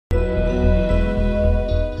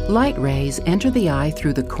Light rays enter the eye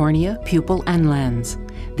through the cornea, pupil, and lens.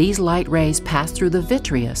 These light rays pass through the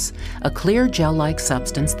vitreous, a clear gel-like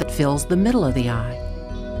substance that fills the middle of the eye.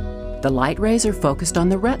 The light rays are focused on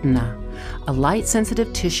the retina, a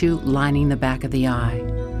light-sensitive tissue lining the back of the eye.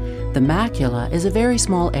 The macula is a very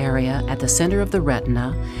small area at the center of the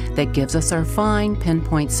retina that gives us our fine,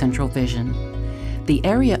 pinpoint central vision. The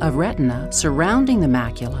area of retina surrounding the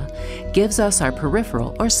macula gives us our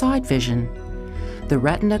peripheral or side vision. The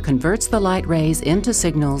retina converts the light rays into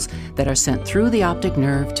signals that are sent through the optic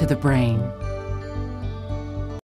nerve to the brain.